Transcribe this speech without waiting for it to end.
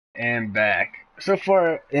And back. So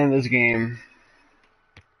far in this game,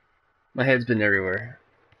 my head's been everywhere.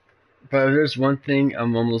 But if there's one thing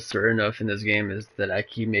I'm almost certain of in this game is that I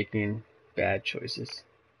keep making bad choices.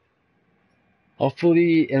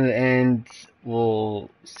 Hopefully, in the end,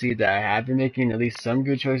 we'll see that I have been making at least some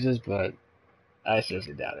good choices, but I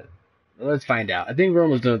seriously doubt it. Let's find out. I think we're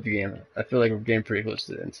almost done with the game. I feel like we're getting pretty close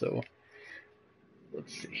to the end, so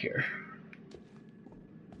let's see here.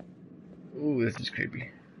 Ooh, this is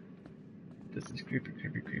creepy. This is creepy,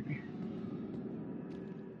 creepy, creepy.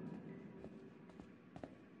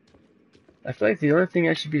 I feel like the only thing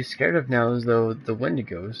I should be scared of now is though the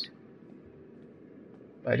Wendigos.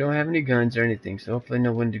 I don't have any guns or anything, so hopefully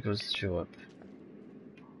no Wendigos show up.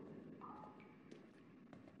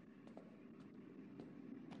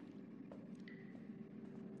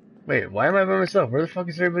 Wait, why am I by myself? Where the fuck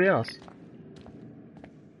is everybody else?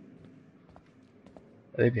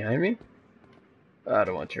 Are they behind me? Oh, I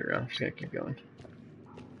don't want to turn around. I'm just gonna keep going.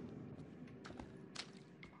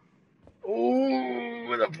 Ooh,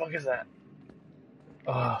 what the fuck is that?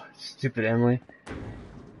 Oh, stupid Emily.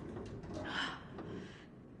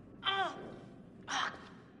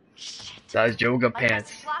 Shit. Those yoga I guess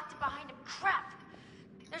pants. it's locked behind him. Crap.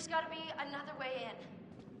 There's gotta be another way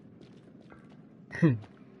in.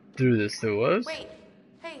 Through this there was? Wait.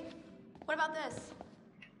 Hey, what about this?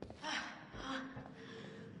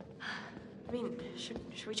 I mean,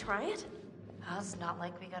 should we try it? Well, it's not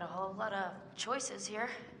like we got a whole lot of choices here.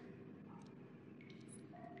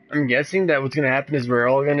 I'm guessing that what's gonna happen is we're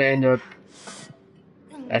all gonna end up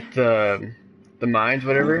at the mines,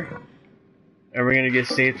 whatever, and we're gonna get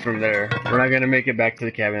saved from there. We're not gonna make it back to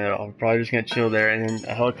the cabin at all. We're probably just gonna chill there, and then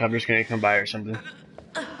a helicopter's gonna come by or something.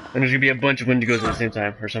 And there's gonna be a bunch of Wendigos at the same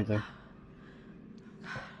time or something.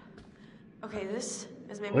 Okay, this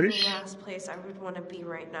is maybe What the is last place I would want to be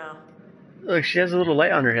right now. Look, she has a little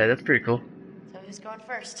light on her head. That's pretty cool. So who's going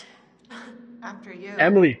first? After you.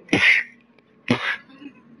 Emily.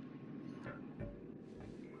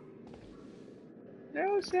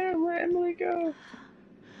 No, Sam, let Emily go.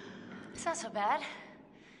 It's not so bad.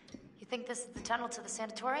 You think this is the tunnel to the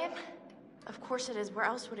sanatorium? Of course it is. Where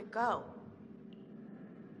else would it go?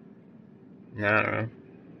 No, I don't know.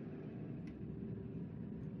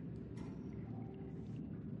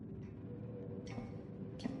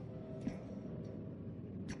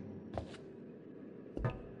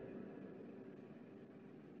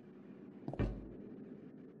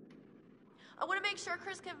 I want to make sure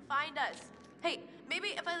Chris can find us. Hey, maybe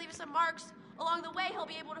if I leave some marks along the way, he'll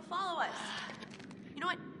be able to follow us. You know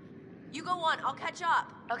what? You go on. I'll catch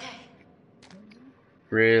up. Okay.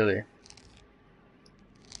 Really?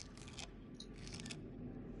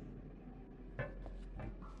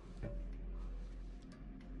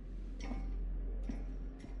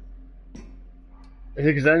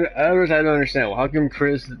 Because I don't understand. Well, how come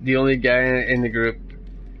Chris, the only guy in the group,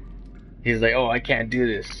 he's like, oh, I can't do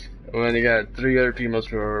this. When they got 3 other people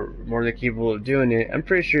who are more than capable of doing it, I'm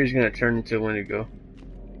pretty sure he's gonna turn into a Wendigo.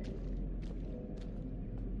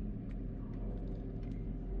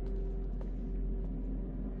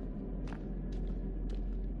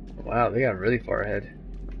 Wow, they got really far ahead.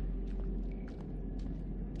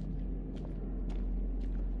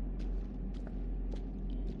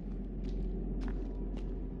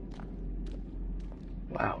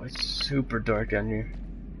 Wow, it's super dark down here.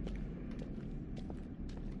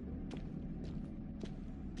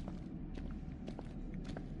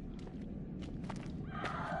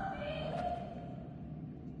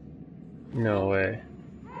 No way.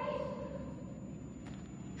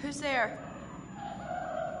 Who's there?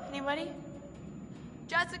 Anybody?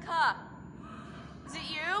 Jessica! Is it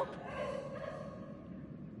you?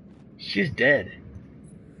 She's dead.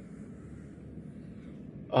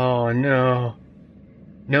 Oh no.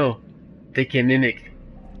 No. They can mimic.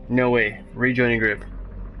 No way. Rejoining group.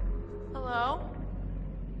 Hello?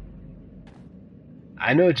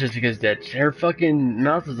 I know Jessica's dead. Her fucking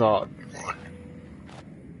mouth is all...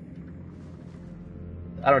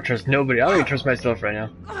 I don't trust nobody. I don't even trust myself right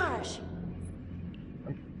now. Gosh.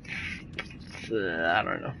 I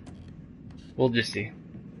don't know. We'll just see.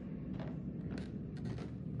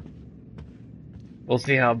 We'll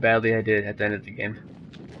see how badly I did at the end of the game.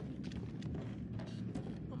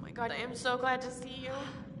 Oh my god, I am so glad to see you.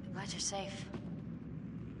 I'm glad you're safe.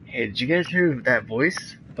 Hey, did you guys hear that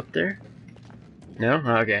voice up there? No?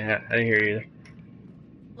 Oh, okay, I didn't hear you either.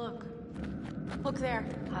 Look. Look there.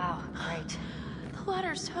 Wow, great. The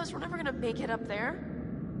ladder's toast. We're never gonna make it up there.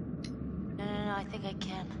 No, I think I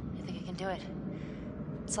can. I think I can do it.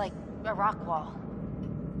 It's like a rock wall.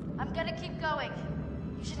 I'm gonna keep going.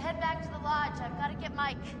 You should head back to the lodge. I've gotta get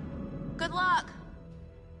Mike. Good luck.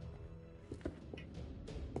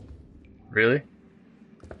 Really?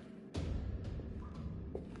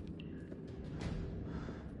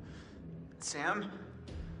 Sam?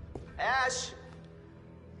 Ash?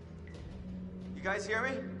 You guys hear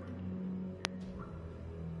me?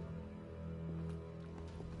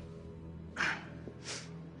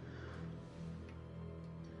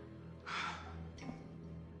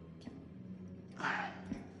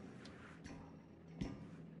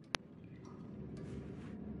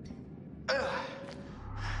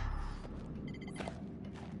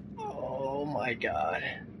 Oh my god.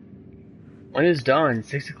 When is dawn?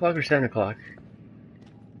 6 o'clock or 7 o'clock?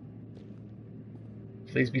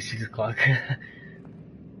 Please be 6 o'clock.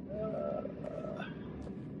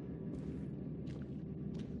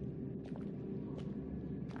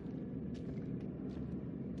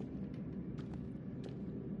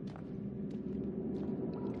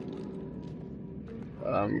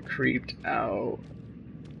 I'm creeped out.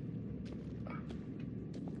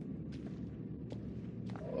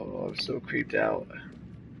 Oh, I'm so creeped out.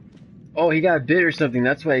 Oh, he got bit or something.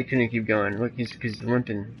 That's why he couldn't keep going. Look, he's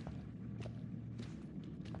limping.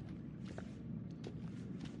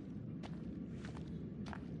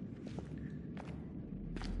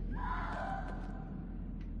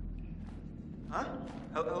 Huh?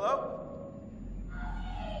 Hello?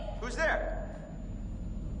 Who's there?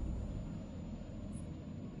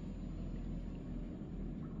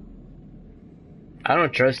 I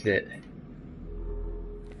don't trust it.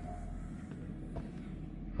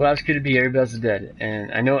 Who else could it be? Everybody else is dead,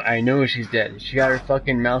 and I know she's dead. She got her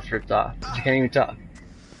fucking mouth ripped off. She can't even talk.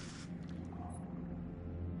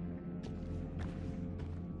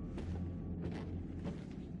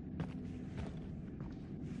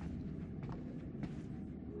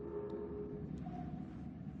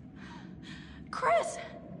 Chris!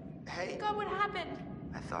 Hey, God, what happened?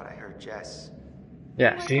 I thought I heard Jess.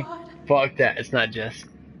 Yeah, Oh my see? God. Fuck that. It's not Jess.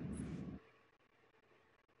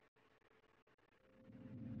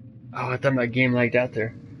 Oh, I thought my game lagged out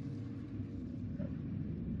there.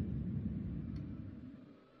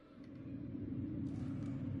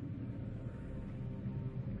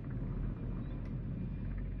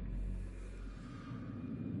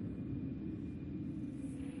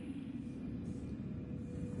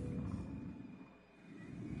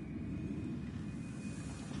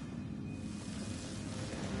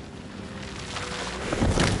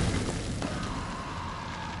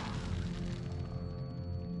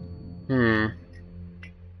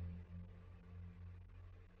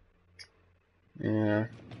 Yeah.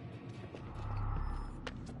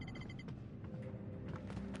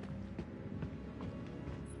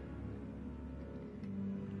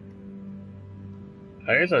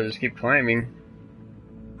 I guess I'll just keep climbing.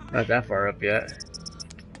 Not that far up yet.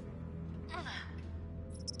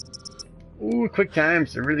 Ooh, quick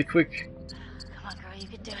times. They're really quick. Come on, girl, you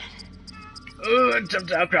can do it. Oh, I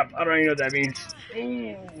jumped out. Crap. I don't even know what that means.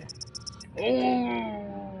 Oh.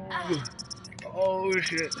 Oh,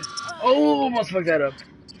 shit. Oh, almost fucked that up.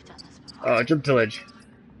 You've done this before. Oh, I jumped to ledge.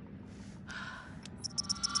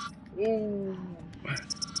 Ooh.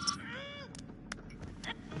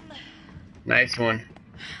 Nice one.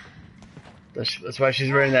 That's why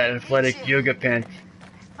she's wearing that athletic yoga pants.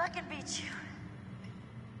 I fucking beat you.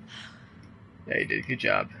 Yeah, you did. Good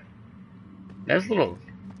job. That's a little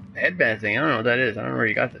headband thing. I don't know what that is. I don't know where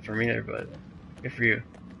you got that from either, but good for you.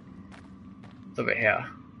 It's over here.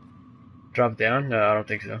 Drop down? No, I don't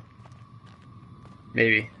think so.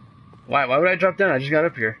 Maybe. Why would I drop down? I just got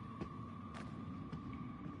up here.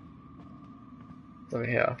 It's over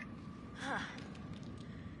here. Huh.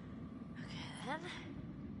 Okay, then.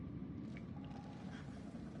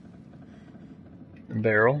 The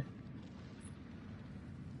barrel.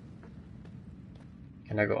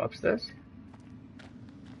 Can I go upstairs?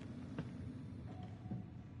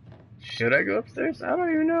 Should I go upstairs? I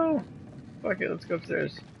don't even know. Fuck it, let's go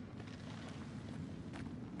upstairs.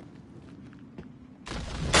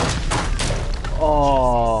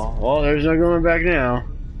 Oh, well, there's no going back now.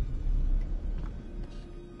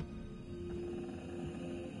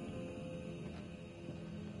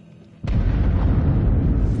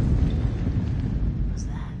 What's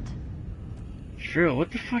that? True,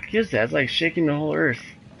 what the fuck is that? It's like shaking the whole earth.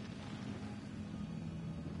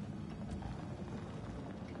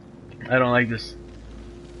 I don't like this.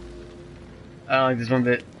 I don't like this one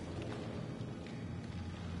bit.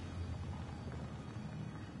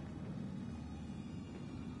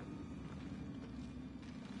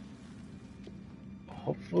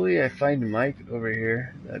 Hopefully I find Mike over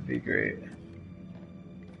here. That'd be great.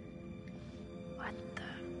 What the?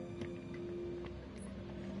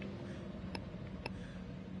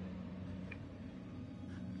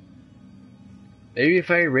 Maybe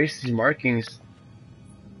if I erase these markings.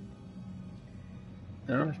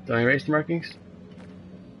 No? Do I erase the markings?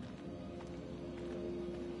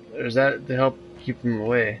 Or is that to help keep them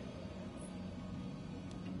away?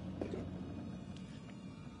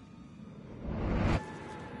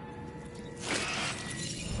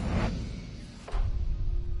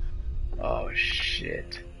 Oh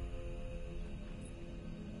shit.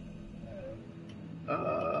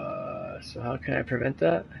 So how can I prevent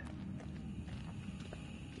that?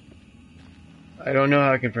 I don't know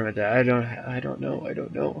how I can prevent that. I don't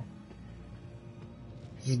know.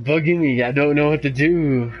 This is bugging me. I don't know what to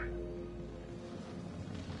do.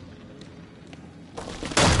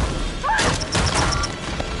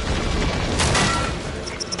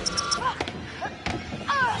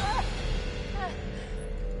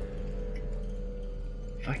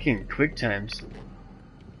 Fucking quick times.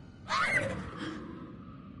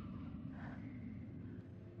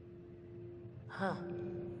 Huh.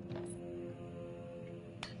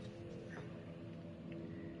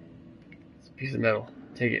 It's a piece of metal.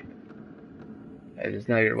 Take it. It is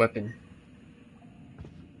now your weapon.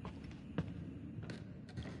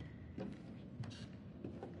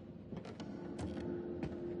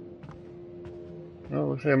 Oh,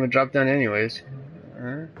 looks like I'm gonna drop down anyways.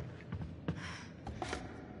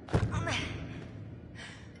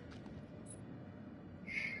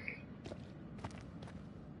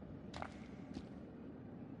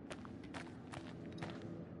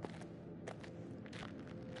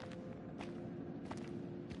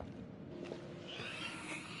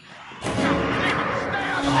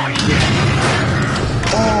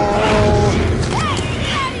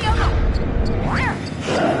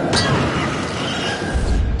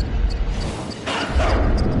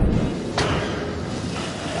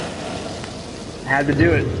 Had to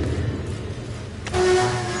do it.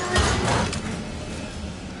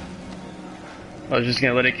 I was just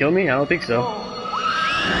gonna let it kill me? I don't think so.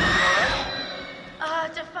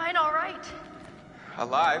 Define all right.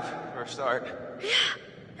 Alive, for a start.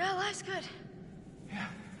 Yeah, life's good. Yeah.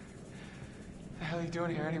 The hell are you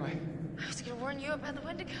doing here anyway? I was gonna warn you about the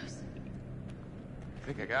Wendigos. I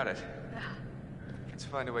think I got it. Yeah. Let's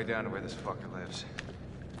find a way down to where this fucker lives.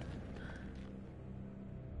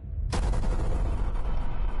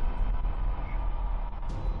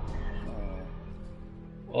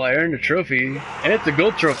 Well, I earned a trophy, and it's a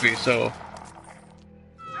gold trophy, so...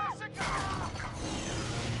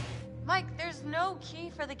 Mike, there's no key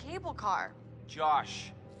for the cable car.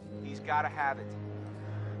 Josh, he's gotta have it.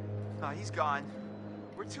 No, he's gone.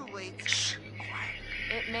 We're too late. Shh.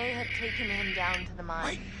 It may have taken him down to the mine.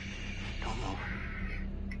 Wait. No more.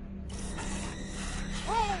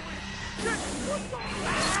 Holy shit! What the...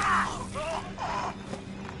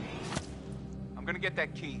 I'm gonna get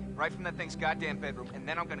that key, right from that thing's goddamn bedroom, and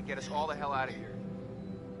then I'm gonna get us all the hell out of here.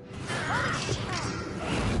 Hey!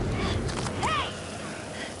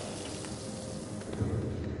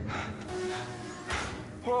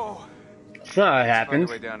 Whoa! That's not how it Find happened.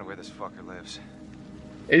 a way down to where this fucker lives.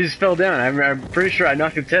 It just fell down. I'm pretty sure I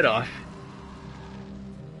knocked its head off.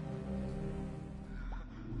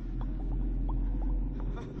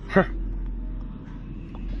 Huh.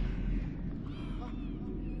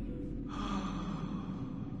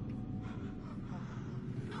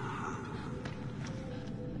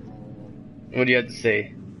 What do you have to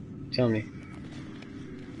say? Tell me.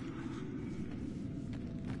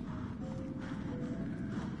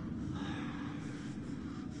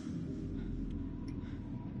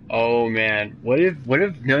 Oh man, what if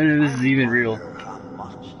none of this is even real?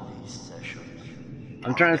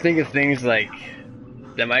 I'm trying to think of things like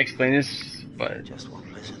that might explain this, but Just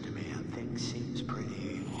won't listen to me and things seems pretty.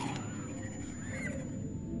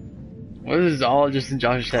 what if this is all just in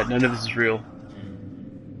Josh's head? None of this is real.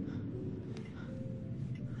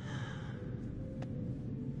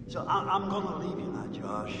 So I'm gonna leave you now,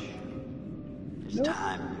 Josh. It's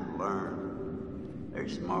time you learn.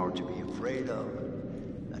 There's more to be afraid of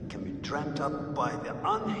that can be dreamt up by the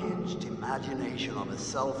unhinged imagination of a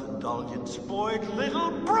self-indulgent, spoiled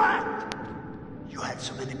little brat. You had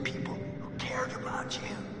so many people who cared about you,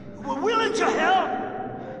 who were willing to help.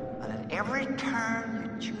 And at every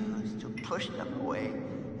turn you choose to push them away,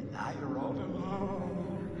 and now you're all alone.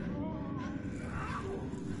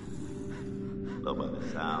 Though by the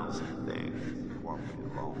sounds of things, you won't be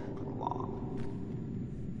alone for long.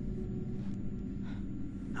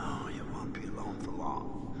 No, you won't be alone for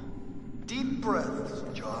long. Deep breaths,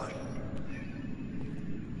 Josh.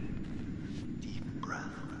 Deep breath.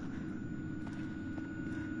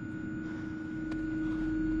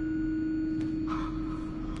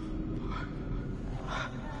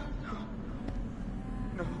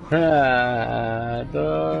 No. Ah,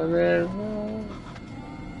 ¿dónde va?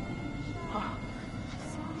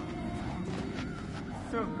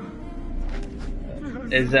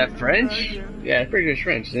 Is that French? Yeah, pretty good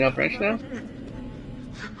French. You know French now?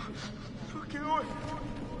 Get away!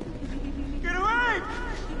 Get away!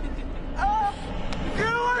 Oh!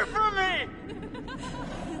 Get away from me!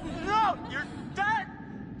 No! You're dead!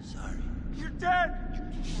 Sorry. You're dead!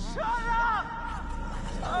 Shut up!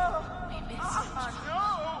 Oh! No!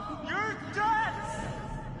 You're dead!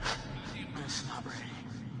 That's not right.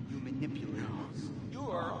 You manipulate. You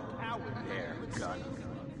are out there. God.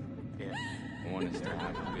 Yeah. I want to start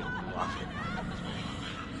having a bit of luck.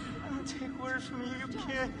 I don't take orders from you. You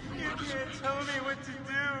can't tell me what to do.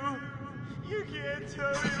 You can't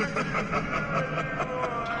tell me what to do anymore.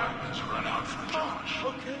 Has run out for Josh.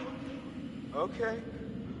 Okay. Okay.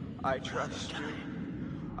 I trust you.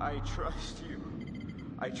 I trust you.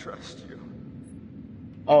 I trust you.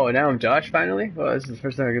 Oh, now I'm Josh finally? Well, this is the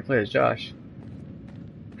first time I can play as Josh.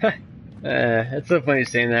 It's so funny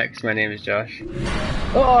saying that because my name is Josh.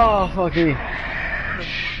 Oh, fuck me.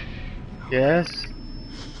 Yes?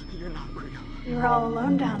 You're not real. You were all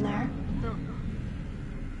alone down there. No,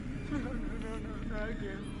 not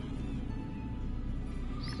again.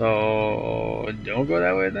 So, don't go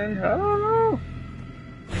that way then? I don't know.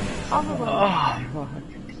 All alone. Oh, fuck.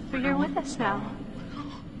 But you're with us now.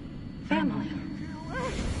 Family.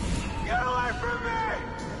 Get away from me!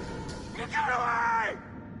 Get away!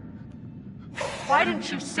 Why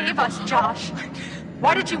didn't you save us, Josh?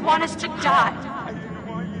 Why did you want us to die? I didn't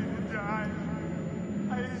want you to die.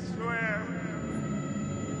 I swear.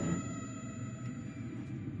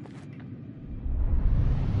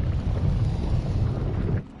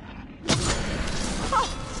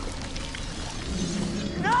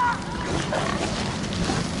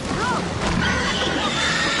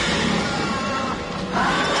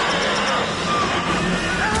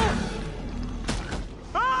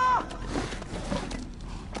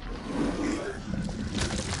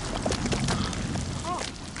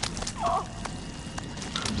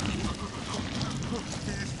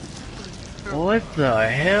 What the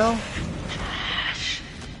hell?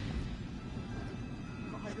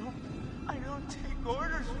 I don't take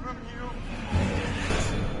orders from you.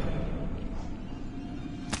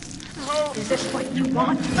 No! Is this what you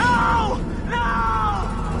want? No! No!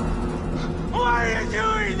 Why are you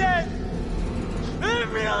doing this?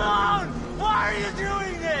 Leave me alone! Why are you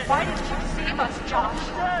doing this? Why did you save us, Josh?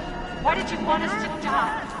 Why did you want us to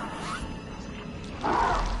die?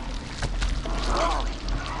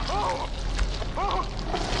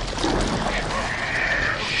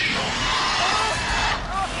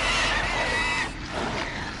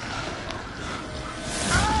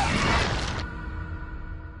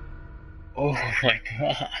 Oh my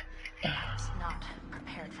god. I was not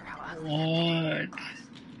prepared for how ugly. What?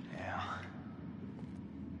 Yeah.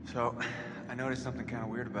 So, I noticed something kind of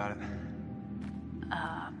weird about it.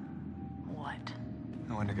 What?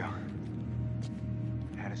 The Wendigo.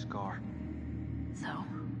 It had a scar. So?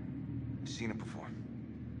 I've seen it before.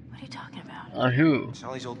 What are you talking about? On who? I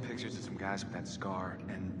saw these old pictures of some guys with that scar,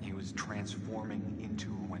 and he was transforming into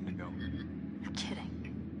a Wendigo. You're kidding.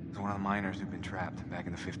 It was one of the miners who'd been trapped back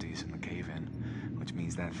in the 50s in the cave-in, which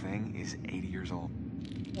means that thing is 80 years old.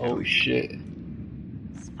 Oh shit.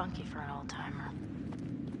 Spunky for an old timer.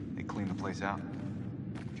 They cleaned the place out.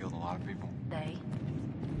 Killed a lot of people. They?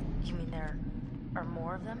 You mean there are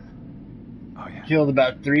more of them? Oh yeah, Killed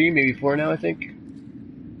about 3, maybe 4 now, I think.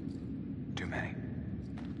 too many.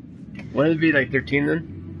 Wouldn't it be like 13 then?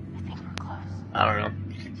 I think we're close. I don't know.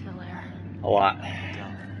 Still there. A lot. Don't.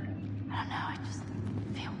 I don't know, I just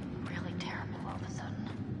feel really terrible all of a sudden.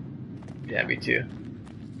 Yeah, me too.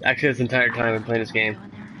 Actually, this entire time I've been playing this game. Go in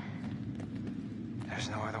there. There's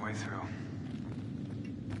no other way through.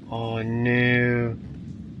 Oh no.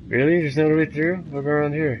 Really? There's no other way through? What about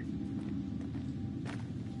around here?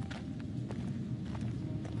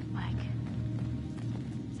 Mike,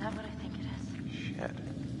 is that what I think it is? Shit.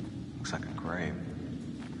 Looks like a grave.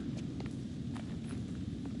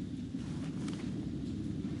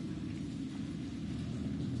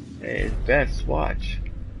 Hey, Beth's watch.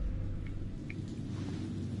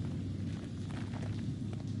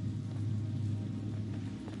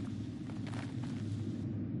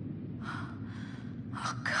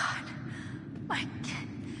 Oh God, Mike,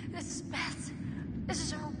 this is Beth. This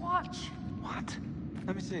is her watch. What?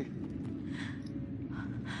 Let me see.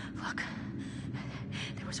 Look,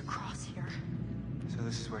 there was a cross here, So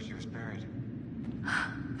this is where she was buried.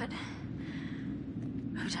 but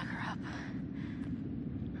who dug her up?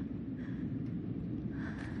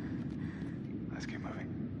 Let's keep moving.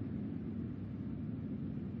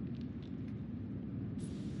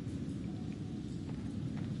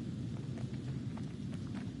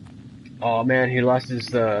 Oh man, he lost his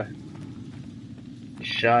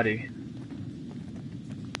shoddy.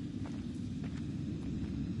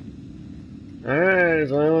 Alright,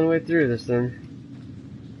 there's only one way through this then.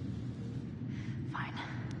 Fine.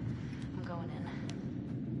 I'm going in.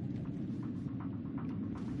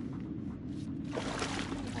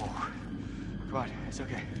 Oh. Come on, it's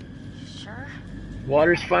okay. You sure?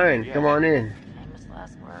 Water's fine, Yeah. come on in. Famous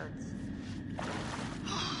last words.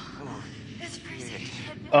 Oh, It's freezing.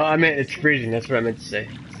 Oh, I meant it's freezing, that's what I meant to say.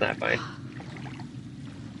 It's not fine.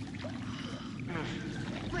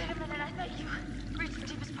 Wait a minute, I thought you reached the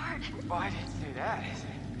deepest part. well, I didn't say that.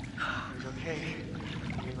 It was okay.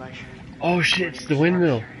 I mean, like... Oh shit, it's the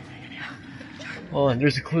windmill. Hold on,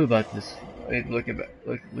 there's a clue about this. Wait, look at it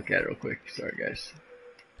real quick. Sorry guys.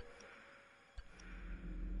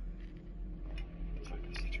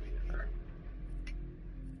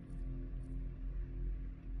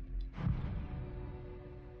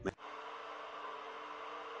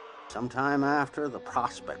 Sometime after the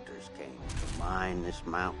prospectors came to mine this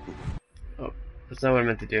mountain. Oh, that's not what I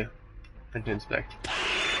meant to do. I meant to inspect.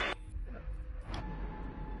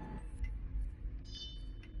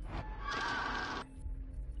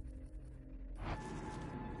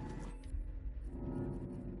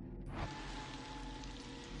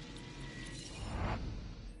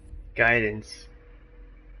 Guidance.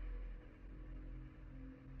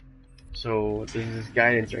 So this is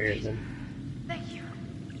guidance right here then. Thank you.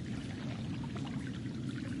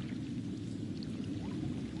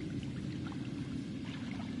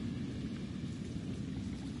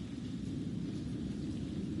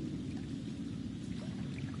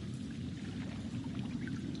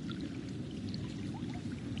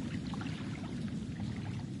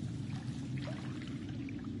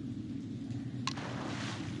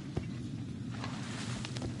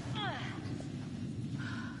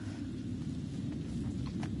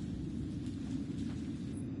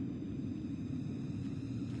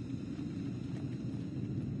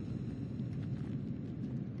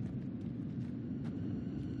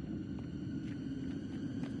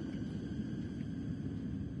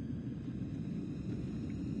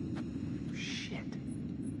 Shit.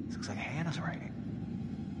 This looks like Hannah's writing.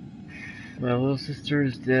 My little sister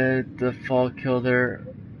is dead. The fall killed her.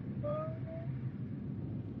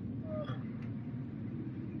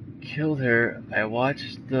 I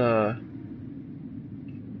watched the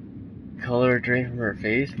color drain from her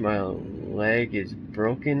face. My leg is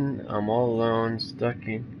broken. I'm all alone. Stuck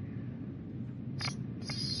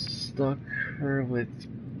her with.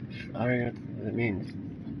 I don't know what that means.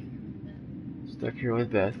 Stuck here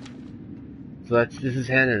with Beth. So this is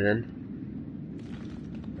Hannah then.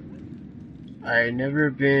 I never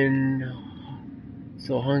been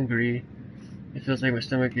so hungry. It feels like my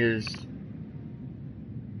stomach is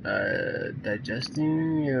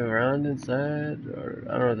digesting around inside, or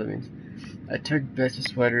I don't know what that means. I took Beth's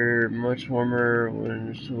sweater, much warmer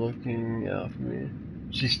when she's looking out for me.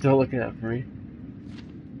 She's still looking out for me.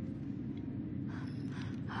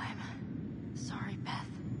 I'm sorry, Beth.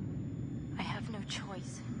 I have no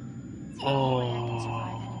choice. It's the only way I can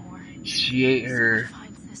survive anymore. She ate her. Someone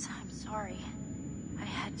finds this, I'm sorry. I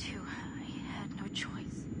had no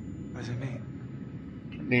choice. What does it mean?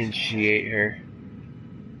 It means she ate her.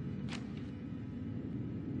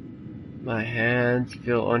 My hands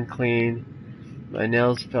feel unclean. My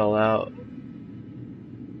nails fell out.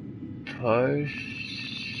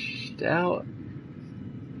 Pushed out.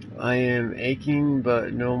 I am aching,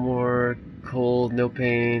 but no more cold, no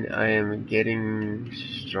pain. I am getting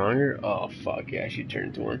stronger. Oh fuck yeah, she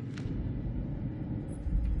turned into one.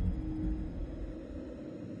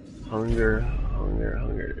 Hunger.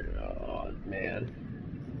 Oh man.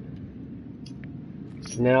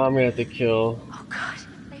 So now I'm gonna have to kill Oh God.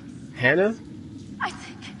 Hannah? I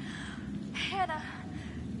think Hannah.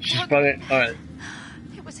 She's Look, probably alright.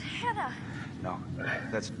 It was Hannah. No,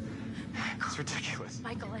 that's ridiculous.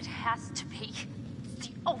 Michael, it has to be. It's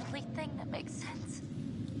the only thing that makes sense.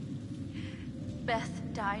 Beth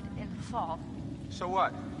died in the fall. So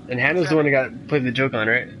what? And Hannah's the one that got played the joke on,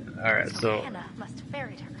 right? Alright, so Hannah must have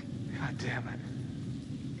buried her. God damn it.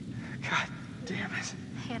 God damn it.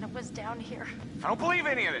 Hannah was down here. I don't believe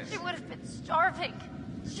any of this. She would have been starving.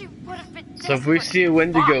 She would have been so if we desperate. see a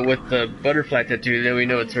Wendigo Fuck. with the butterfly tattoo, then we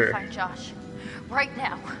know it's her. Find Josh. Right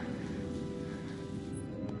now.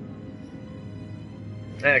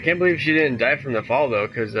 I can't believe she didn't die from the fall though,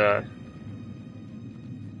 because that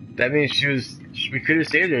means we could have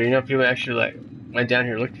saved her, you know, if people actually like went down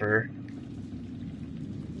here and looked for her.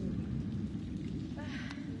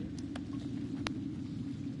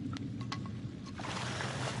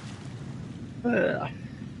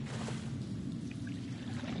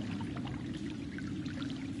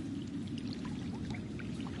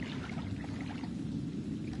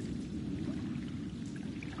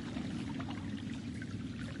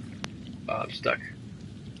 Oh, I'm stuck.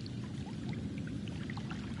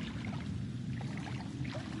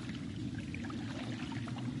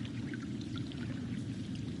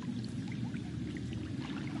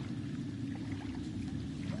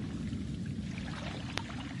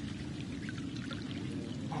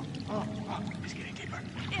 It's getting deeper.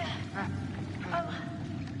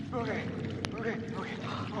 Okay. Okay.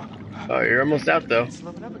 Oh, you're almost out though. It's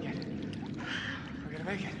sloping up again. We're gonna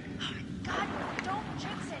make it. God, don't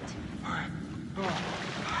jinx it. All right.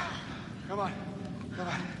 Come on.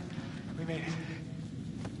 We made it.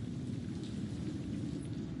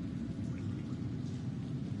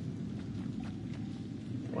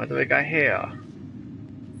 What do we got here?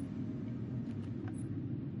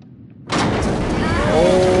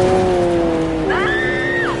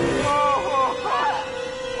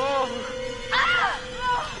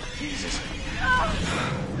 Jesus.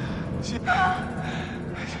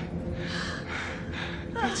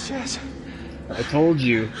 That's Jess. I told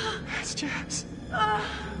you. That's Jess.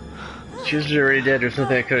 She was already dead. There's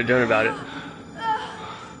nothing I could have done about it.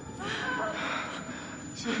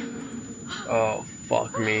 Oh,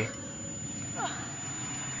 fuck me.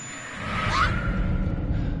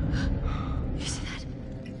 You see that?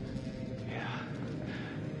 Yeah.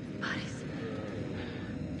 Bodies.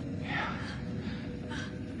 Yeah,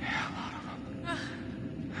 a lot of them.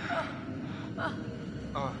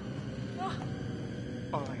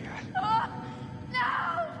 Oh my God. No!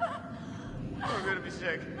 I'm gonna be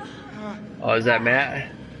sick. Oh, is that Matt?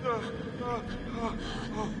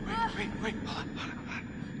 Wait. Hold on.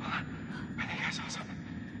 I think I saw something.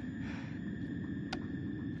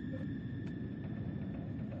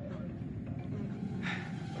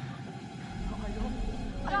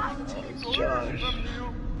 It's Josh. I'll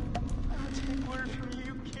take orders from you.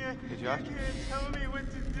 You can't. Hey, Josh? You can't tell me what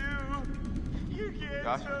to do. You can't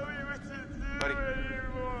Josh? tell me what to do Buddy?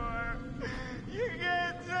 anymore. You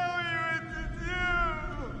can't tell me what to do.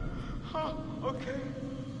 Oh,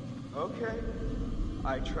 okay.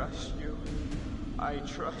 I trust you. I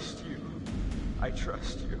trust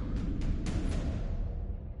you.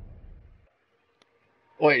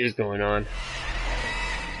 What is going on?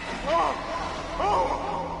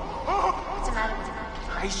 What's the matter with you?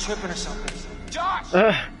 He's tripping or something. Josh!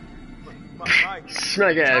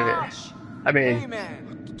 Smack it out of it. I Hey, mean,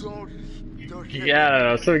 man. Don't hit yeah, I don't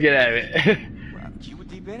know. So get out of it. You were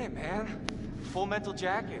deep in it, man. Full mental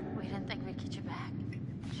jacket. We didn't think we'd get you back.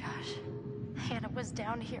 Josh, Hannah was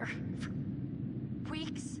down here for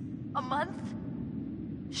weeks, a month.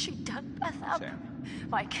 She dug Beth up. Sam.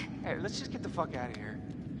 Mike, Hey, let's just get the fuck out of here.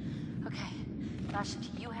 okay. Josh,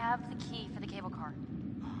 do you have the key for the cable car?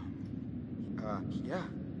 Yeah.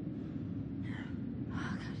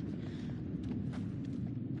 Oh,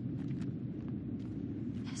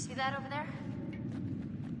 good. See that over there?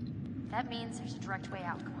 That means there's a direct way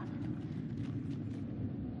out. Come on.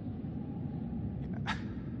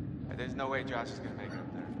 There's no way Josh is gonna make it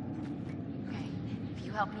up there. Okay. If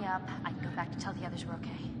you help me up, I can go back to tell the others we're okay.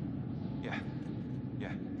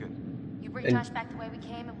 Yeah, good. You bring And- Josh back the way we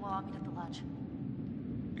came, and we'll all meet at the lodge.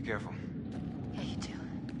 Be careful. Yeah, you too.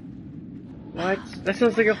 What? That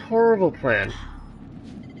sounds like a horrible plan.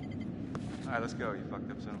 Alright, let's go, you fucked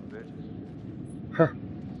up son of a bitch. Huh.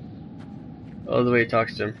 Oh, the way he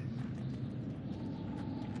talks to him.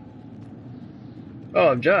 Oh,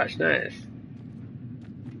 I'm Josh. Nice.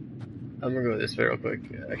 I'm gonna go this way real quick,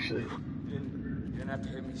 actually. You didn't have to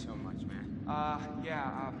hit me so much, man.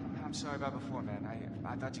 I'm sorry about before, man.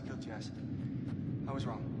 I thought you killed Jess. I was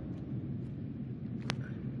wrong.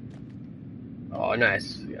 Oh,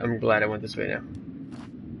 nice. I'm glad I went this way now.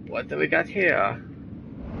 What do we got here?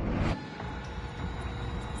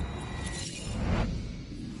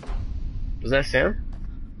 Was that Sam?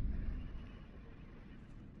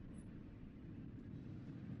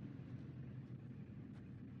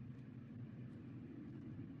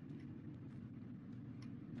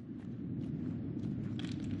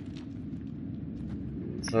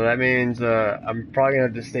 So that means I'm probably gonna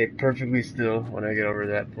have to stay perfectly still when I get over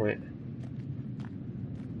that point.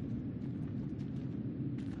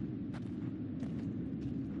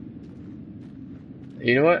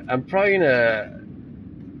 You know what? I'm probably gonna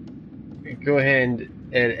go ahead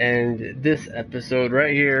and end this episode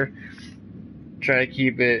right here. Try to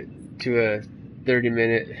keep it to a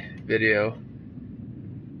 30-minute video.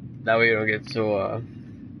 That way you don't get so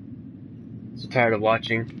tired of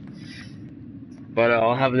watching. But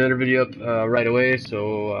I'll have another video up right away,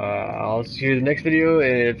 so I'll see you in the next video.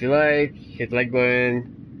 And if you like, hit the like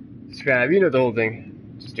button, subscribe, you know the whole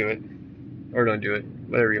thing. Just do it. Or don't do it.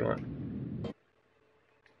 Whatever you want.